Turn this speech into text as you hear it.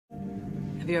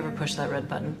Have you ever pushed that red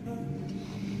button?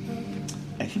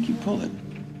 I think you pull it.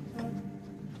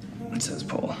 It says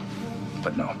pull,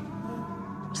 but no.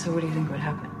 So what do you think would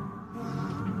happen?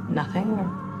 Nothing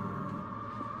or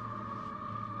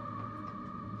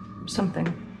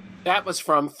something? That was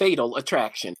from Fatal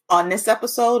Attraction. On this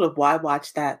episode of Why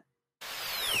Watch That?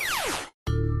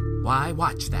 Why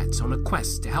Watch That's on a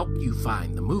quest to help you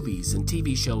find the movies and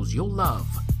TV shows you'll love.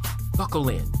 Buckle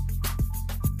in.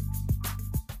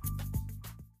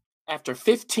 After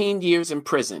 15 years in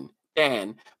prison,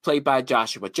 Dan, played by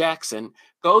Joshua Jackson,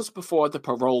 goes before the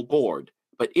parole board.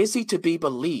 But is he to be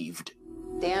believed?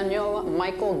 Daniel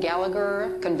Michael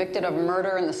Gallagher, convicted of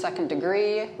murder in the second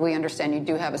degree. We understand you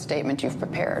do have a statement you've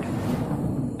prepared.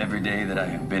 Every day that I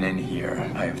have been in here,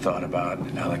 I have thought about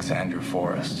Alexandra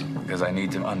Forrest, because I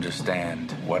need to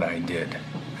understand what I did,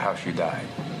 how she died,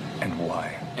 and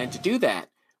why. And to do that,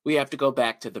 we have to go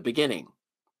back to the beginning.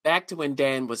 Back to when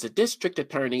Dan was a district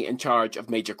attorney in charge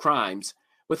of major crimes,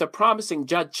 with a promising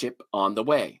judgeship on the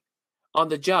way. On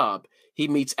the job, he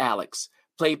meets Alex,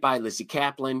 played by Lizzie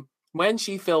Kaplan, when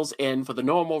she fills in for the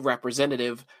normal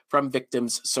representative from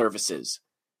Victims Services.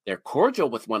 They're cordial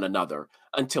with one another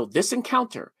until this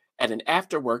encounter at an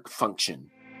after-work function.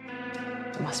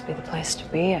 It must be the place to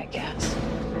be, I guess.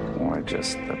 Or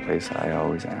just the place I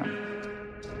always am.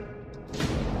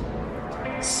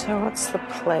 So what's the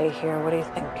play here? What are you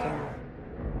thinking?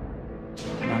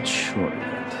 I'm not sure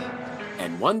yet.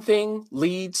 And one thing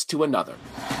leads to another.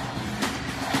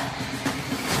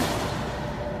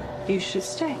 You should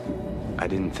stay. I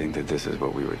didn't think that this is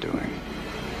what we were doing.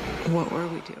 What were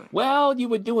we doing? Well, you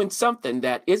were doing something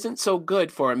that isn't so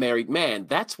good for a married man,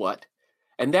 that's what.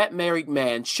 And that married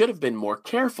man should have been more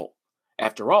careful.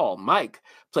 After all, Mike,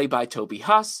 played by Toby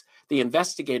Huss, the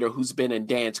investigator who's been in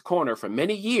Dan's corner for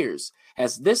many years,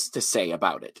 has this to say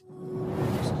about it.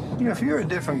 You know, if you're a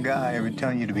different guy, I would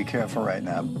tell you to be careful right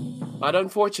now. But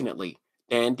unfortunately,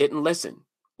 Dan didn't listen,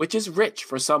 which is rich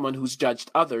for someone who's judged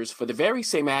others for the very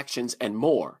same actions and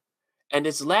more. And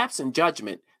his lapse in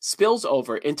judgment spills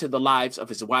over into the lives of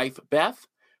his wife, Beth,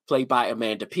 played by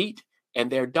Amanda Peet,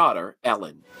 and their daughter,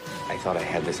 Ellen. I thought I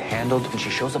had this handled, and she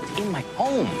shows up in my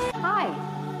home. Hi.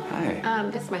 Hi.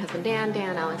 This is my husband, Dan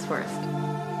Alex Forrest.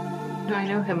 No, I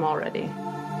know him already.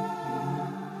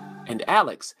 And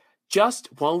Alex just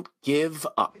won't give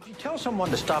up. If you tell someone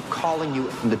to stop calling you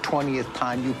the 20th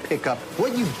time you pick up,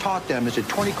 what you've taught them is that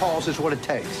 20 calls is what it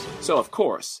takes. So, of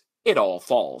course, it all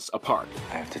falls apart.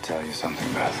 I have to tell you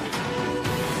something,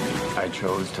 Beth. I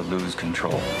chose to lose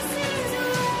control.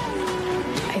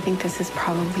 I think this is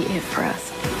probably it for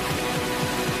us.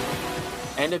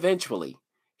 And eventually,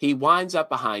 he winds up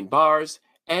behind bars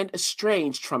and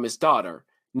estranged from his daughter,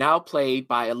 now played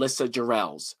by Alyssa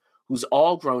Jarrells, who's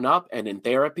all grown up and in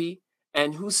therapy,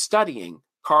 and who's studying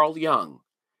Carl Jung.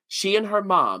 She and her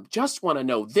mom just want to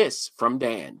know this from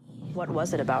Dan. What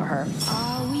was it about her?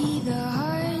 Are we the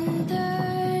hunter?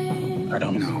 I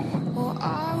don't know. Or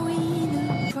are we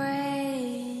the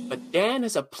prey? But Dan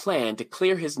has a plan to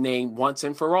clear his name once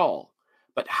and for all.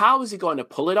 But how is he going to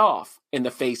pull it off in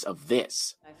the face of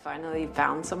this? I finally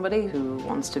found somebody who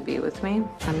wants to be with me.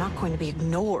 I'm not going to be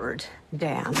ignored,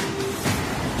 Dan.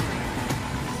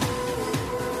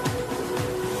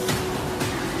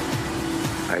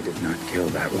 I did not kill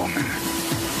that woman.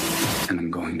 And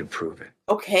I'm going to prove it.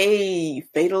 Okay,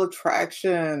 Fatal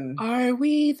Attraction. Are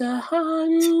we the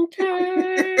hunter?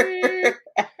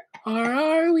 Or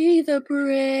are we the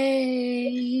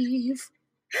brave?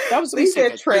 That was Leave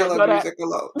that trailer music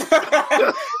alone.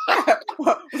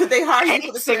 Did they hire you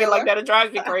for the singing trailer? like that? It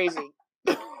drives me crazy.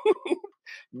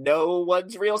 No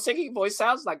one's real singing voice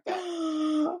sounds like that.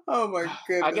 Oh my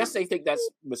goodness. I guess they think that's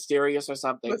mysterious or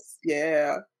something.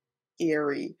 Yeah,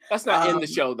 eerie. That's not in the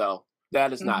show, though.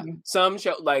 That is not. Some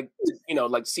show, like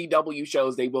CW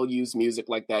shows, they will use music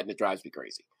like that, and it drives me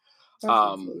crazy.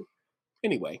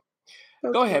 Anyway,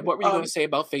 go ahead. What were you going to say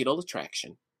about Fatal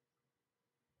Attraction?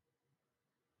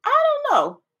 I don't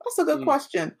know. That's a good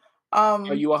question.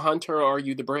 Are you a hunter or are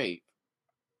you the brave?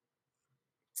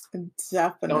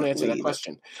 Definitely. Don't answer that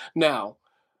question. Now,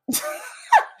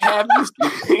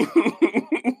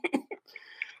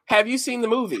 have you seen the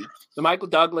movie? The Michael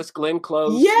Douglas, Glenn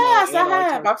Close? Yes, I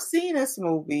have. I've seen this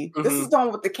movie. This is the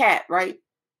one with the cat, right?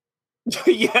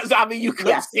 Yes, I mean, you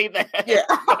could see that. Yeah.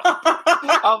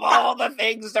 Of all the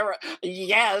things there were,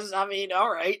 yes, I mean,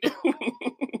 all right.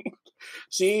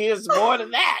 She is more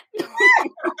than that.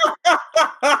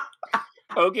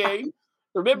 Okay.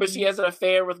 Remember, she has an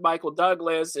affair with Michael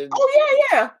Douglas, and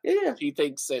yeah. She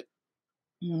thinks it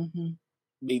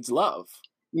needs love.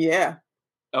 Yeah.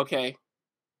 Okay.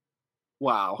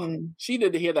 Wow. She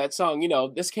didn't hear that song.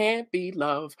 This can't be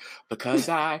love because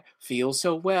I feel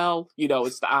so well.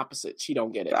 It's the opposite. She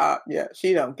don't get it. Yeah,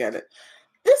 she don't get it.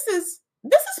 This is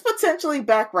potentially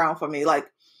background for me. Like,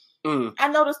 I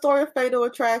know the story of Fatal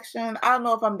Attraction. I don't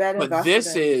know if I'm that invested. But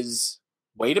this is,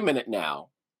 wait a minute now.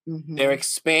 They're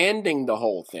expanding the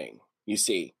whole thing, you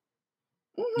see.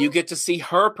 You get to see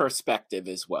her perspective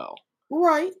as well.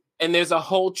 Right. And there's a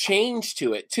whole change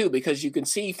to it, too, because you can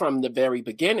see from the very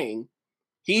beginning,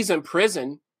 he's in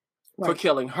prison for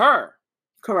killing her.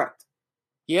 Correct.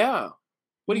 Yeah.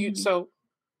 What do you, so,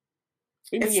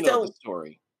 you know the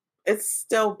story. It's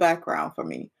still background for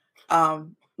me.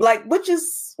 Which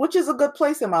is a good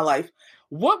place in my life.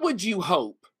 What would you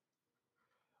hope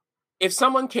if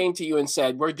someone came to you and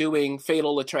said, we're doing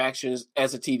Fatal Attractions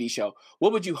as a TV show?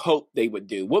 What would you hope they would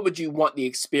do? What would you want the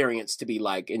experience to be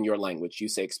like in your language? You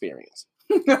say experience.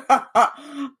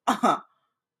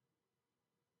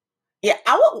 Yeah,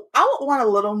 I would want a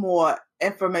little more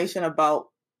information about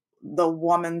the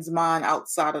woman's mind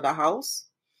outside of the house.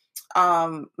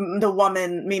 The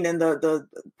woman, meaning the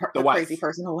crazy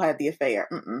person who had the affair.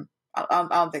 I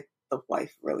don't think the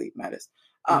wife really matters.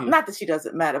 Not that she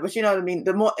doesn't matter, but you know what I mean?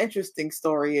 The more interesting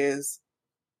story is...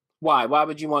 Why? Why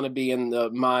would you want to be in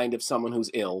the mind of someone who's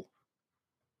ill?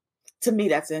 To me,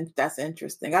 that's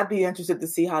interesting. I'd be interested to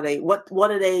see how what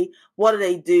do they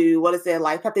do? What is their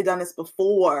life? Have they done this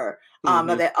before?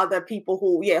 Are there other people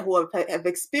who have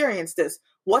experienced this?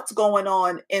 What's going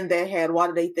on in their head? Why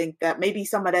do they think that? Maybe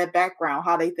some of their background,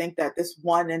 how they think that this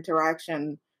one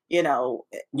interaction,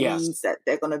 means that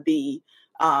they're going to be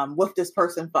with this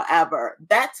person forever.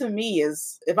 That to me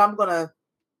is, if I'm going to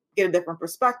get a different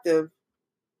perspective,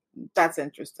 that's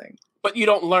interesting. But you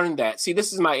don't learn that. See,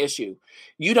 this is my issue.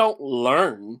 You don't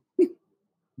learn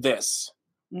this.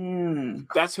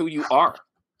 That's who you are.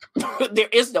 There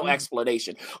is no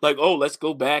explanation. Like, oh, let's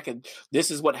go back and this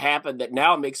is what happened that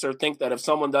now makes her think that if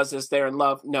someone does this, they're in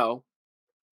love. No.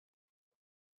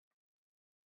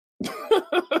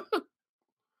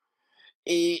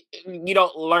 You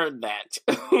don't learn that.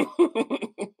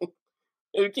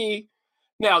 Okay.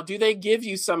 Now, do they give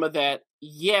you some of that?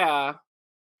 Yeah.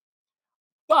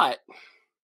 But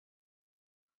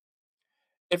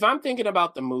if I'm thinking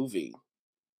about the movie,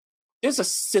 there's a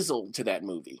sizzle to that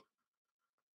movie.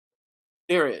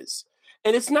 There is.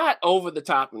 And it's not over the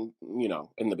top, in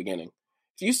the beginning.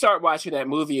 If you start watching that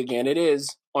movie again, it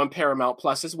is on Paramount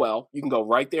Plus as well. You can go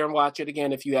right there and watch it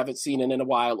again if you haven't seen it in a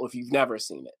while or if you've never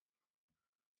seen it.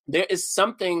 There is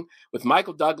something with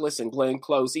Michael Douglas and Glenn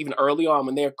Close, even early on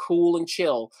when they're cool and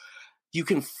chill, you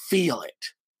can feel it.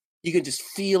 You can just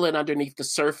feel it underneath the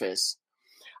surface.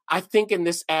 I think in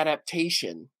this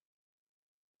adaptation,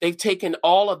 they've taken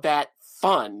all of that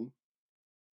fun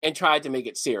and tried to make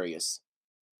it serious.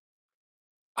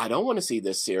 I don't want to see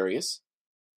this serious.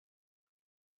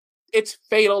 It's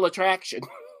Fatal Attraction.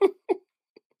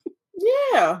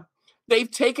 Yeah.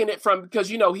 They've taken it from, because,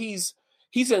 he's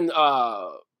in,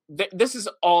 this is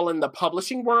all in the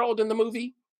publishing world in the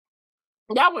movie.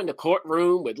 Now we're in the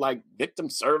courtroom with like victim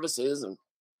services and,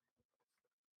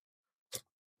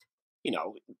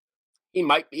 he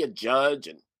might be a judge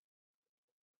and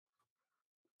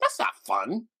that's not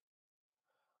fun.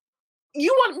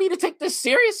 You want me to take this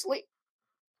seriously?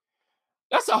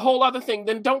 That's a whole other thing.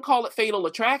 Then don't call it Fatal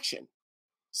Attraction.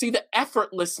 See, the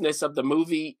effortlessness of the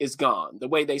movie is gone, the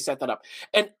way they set that up.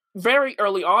 And very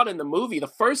early on in the movie, the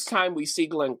first time we see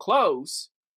Glenn Close,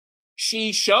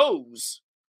 she shows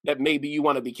that maybe you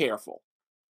want to be careful.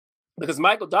 Because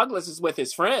Michael Douglas is with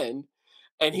his friend,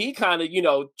 and he kind of,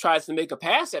 tries to make a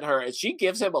pass at her, and she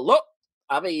gives him a look.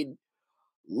 I mean,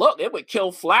 look, it would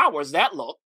kill flowers, that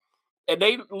look. And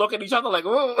they look at each other like,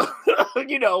 oh,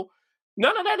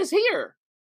 none of that is here.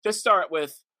 Just start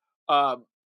with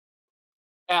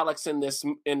Alex in this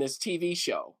TV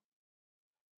show.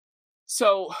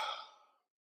 So,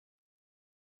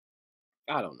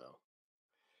 I don't know.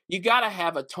 You got to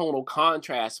have a tonal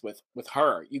contrast with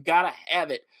her. You got to have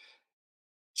it.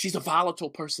 She's a volatile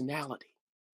personality.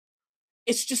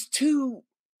 It's just too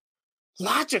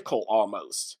logical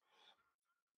almost.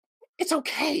 It's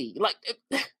okay. Like,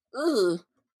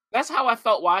 that's how I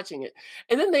felt watching it.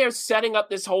 And then they're setting up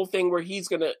this whole thing where he's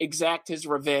going to exact his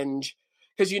revenge.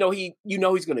 Because, he's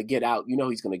going to get out.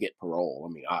 He's going to get parole.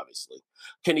 I mean, obviously.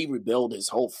 Can he rebuild his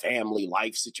whole family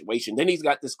life situation? Then he's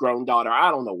got this grown daughter.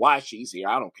 I don't know why she's here.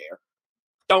 I don't care.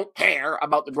 Don't care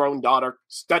about the grown daughter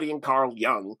studying Carl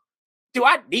Jung. Do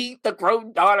I need the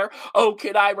grown daughter? Oh,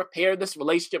 can I repair this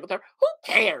relationship with her? Who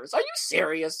cares? Are you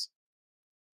serious?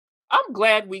 I'm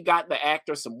glad we got the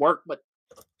actor some work, but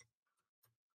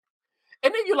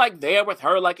And then you're like there with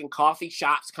her, like in coffee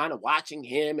shops, kind of watching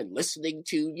him and listening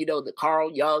to, the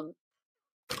Carl Jung.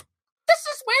 This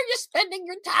is where you're spending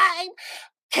your time.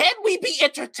 Can we be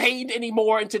entertained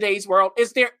anymore in today's world?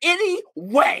 Is there any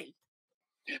way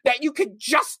that you could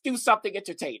just do something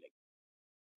entertaining?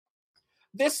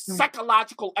 This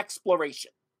psychological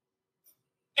exploration.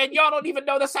 And y'all don't even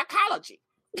know the psychology.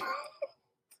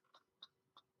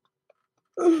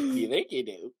 You think you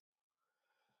do.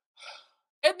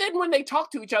 And then when they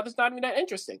talk to each other, it's not even that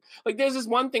interesting. Like, there's this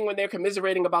one thing when they're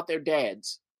commiserating about their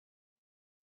dads.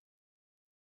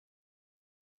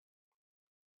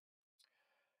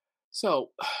 So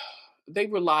they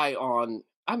rely on,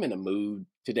 I'm in a mood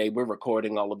today. We're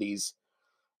recording all of these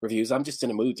reviews. I'm just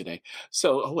in a mood today.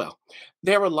 So, oh well.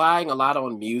 They're relying a lot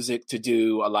on music to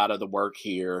do a lot of the work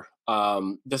here.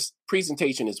 This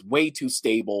presentation is way too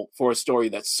stable for a story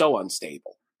that's so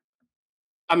unstable.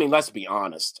 I mean, let's be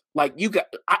honest. Like,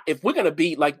 if we're going to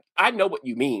be, like, I know what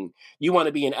you mean. You want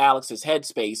to be in Alex's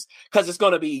headspace because it's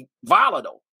going to be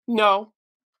volatile. No.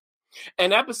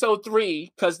 And episode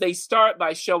 3, because they start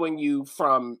by showing you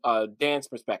from Dan's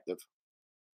perspective.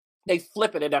 They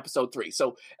flip it at episode 3.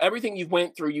 So everything you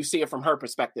went through, you see it from her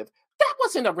perspective. That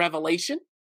wasn't a revelation.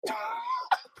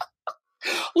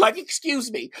 Like,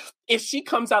 excuse me. If she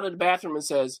comes out of the bathroom and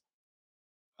says,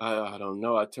 I don't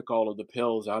know, I took all of the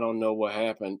pills, I don't know what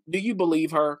happened. Do you believe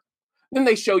her? Then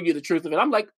they show you the truth of it. I'm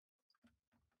like,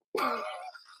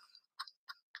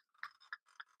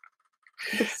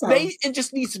 it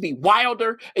just needs to be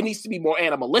wilder. It needs to be more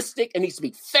animalistic. It needs to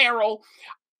be feral.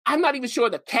 I'm not even sure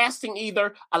the casting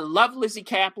either. I love Lizzie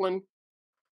Kaplan,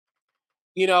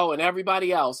 and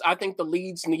everybody else. I think the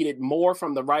leads needed more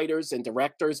from the writers and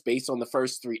directors based on the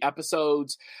first 3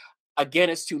 episodes. Again,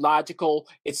 it's too logical.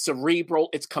 It's cerebral.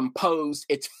 It's composed.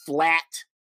 It's flat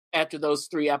after those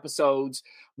 3 episodes.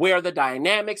 Where are the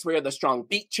dynamics? Where are the strong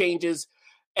beat changes?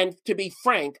 And to be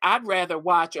frank, I'd rather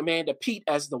watch Amanda Peet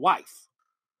as the wife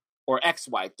or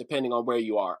ex-wife, depending on where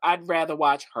you are. I'd rather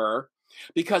watch her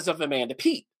because of Amanda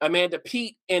Peet. Amanda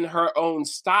Peet, in her own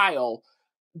style,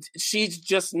 she's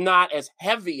just not as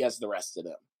heavy as the rest of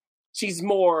them. She's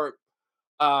more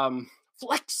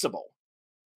flexible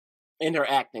in her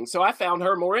acting. So I found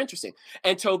her more interesting.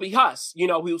 And Toby Huss,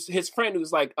 who's his friend,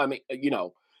 who's like,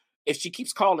 if she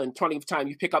keeps calling 20th time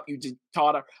you pick up, you just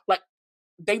taught her. Like,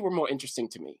 they were more interesting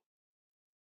to me.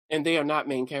 And they are not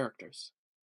main characters.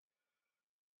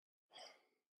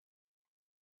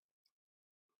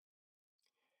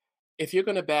 If you're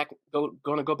going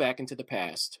to go back into the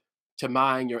past to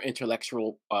mine your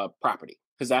intellectual property,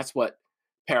 because that's what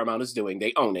Paramount is doing.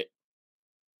 They own it.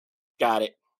 Got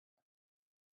it.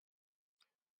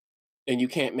 And you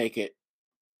can't make it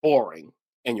boring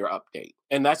in your update.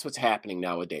 And that's what's happening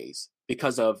nowadays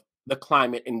because of the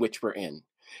climate in which we're in.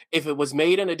 If it was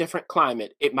made in a different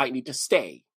climate, it might need to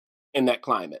stay in that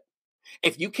climate.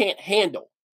 If you can't handle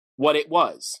what it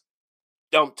was,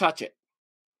 don't touch it.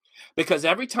 Because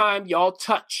every time y'all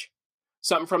touch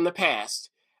something from the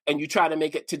past and you try to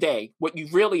make it today, what you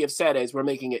really have said is we're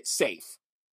making it safe.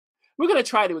 We're going to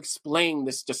try to explain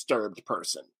this disturbed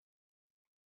person.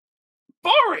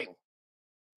 Boring.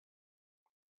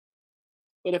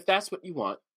 But if that's what you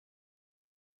want,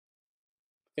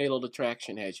 Fatal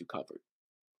Attraction has you covered.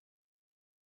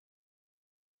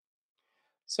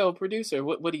 So, producer,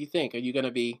 what do you think? Are you going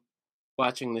to be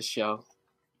watching this show?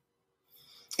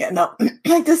 Yeah, no.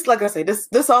 Like I say,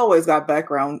 this always got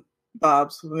background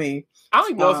vibes for me. I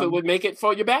don't even know if it would make it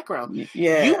for your background.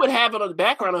 Yeah. You would have it on the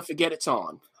background and forget it's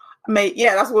on.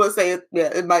 That's what I say.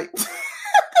 Yeah, it might.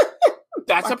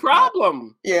 That's a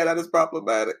problem. Yeah, that is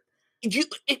problematic. You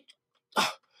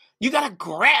got to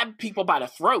grab people by the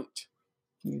throat.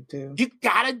 You do. You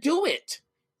got to do it.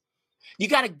 You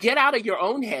got to get out of your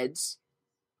own heads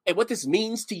and what this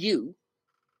means to you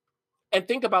and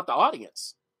think about the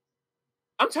audience.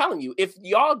 I'm telling you, if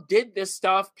y'all did this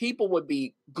stuff, people would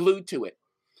be glued to it.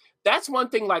 That's one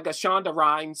thing like a Shonda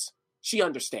Rhimes, she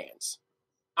understands.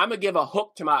 I'm going to give a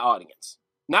hook to my audience.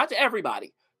 Not to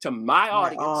everybody, to my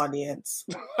audience.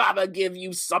 I'm going to give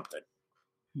you something.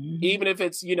 Mm-hmm. Even if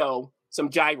it's, some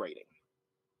gyrating.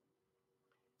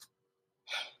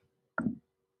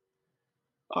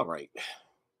 All right.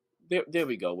 There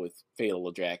we go with Fatal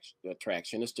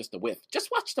Attraction. It's just a whiff. Just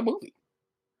watch the movie.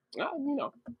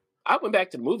 I went back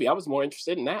to the movie. I was more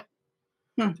interested in that,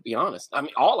 to be honest. I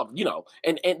mean, all of,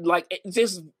 and like,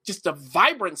 there's just a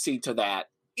vibrancy to that,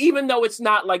 even though it's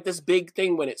not like this big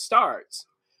thing when it starts.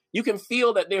 You can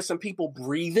feel that there's some people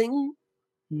breathing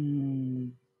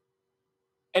and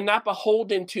not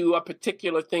beholden to a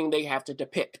particular thing they have to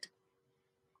depict.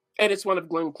 And it's one of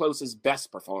Glenn Close's best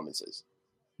performances.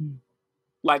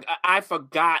 Like, I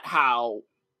forgot how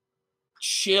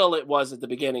chill it was at the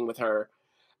beginning with her.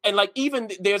 And like, even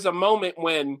there's a moment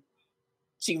when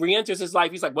she re-enters his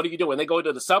life. He's like, what are you doing? They go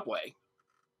to the subway.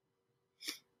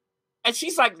 And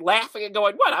she's like laughing and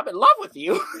going, what? I'm in love with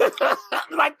you.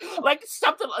 like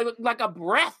something like a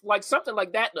breath, like something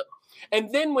like that.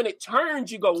 And then when it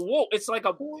turns, you go, whoa, it's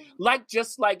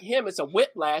just like him, it's a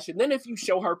whiplash. And then if you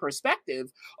show her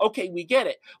perspective, okay, we get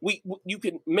it. You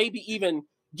can maybe even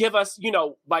give us,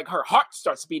 like her heart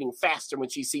starts beating faster when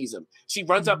she sees him. She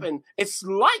runs up and it's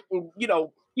like,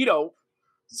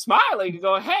 smiling and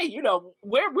going, hey,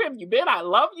 where have you been? I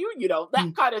love you,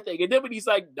 that kind of thing. And then when he's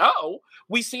like, no,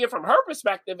 we see it from her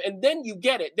perspective, and then you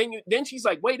get it. Then she's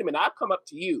like, wait a minute, I've come up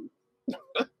to you,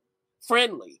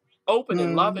 friendly, open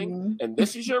and loving, and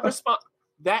this is your response.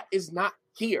 That is not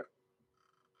here.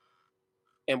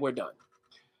 And we're done.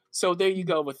 So there you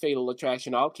go with Fatal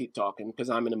Attraction. I'll keep talking because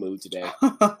I'm in a mood today.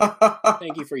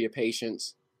 Thank you for your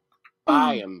patience.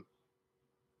 I am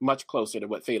much closer to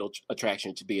what Fatal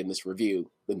Attraction should be in this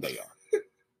review than they are.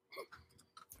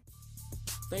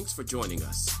 Thanks for joining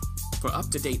us. For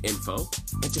up-to-date info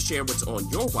and to share what's on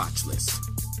your watch list,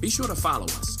 be sure to follow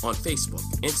us on Facebook,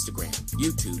 Instagram,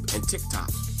 YouTube, and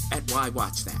TikTok at Why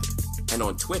Watch That, and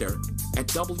on Twitter at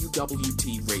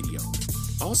WWT Radio.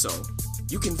 Also,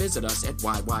 you can visit us at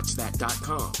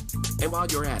whywatchthat.com. And while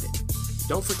you're at it,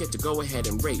 don't forget to go ahead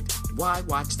and rate Why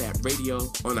Watch That Radio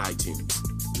on iTunes.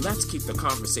 Let's keep the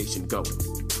conversation going.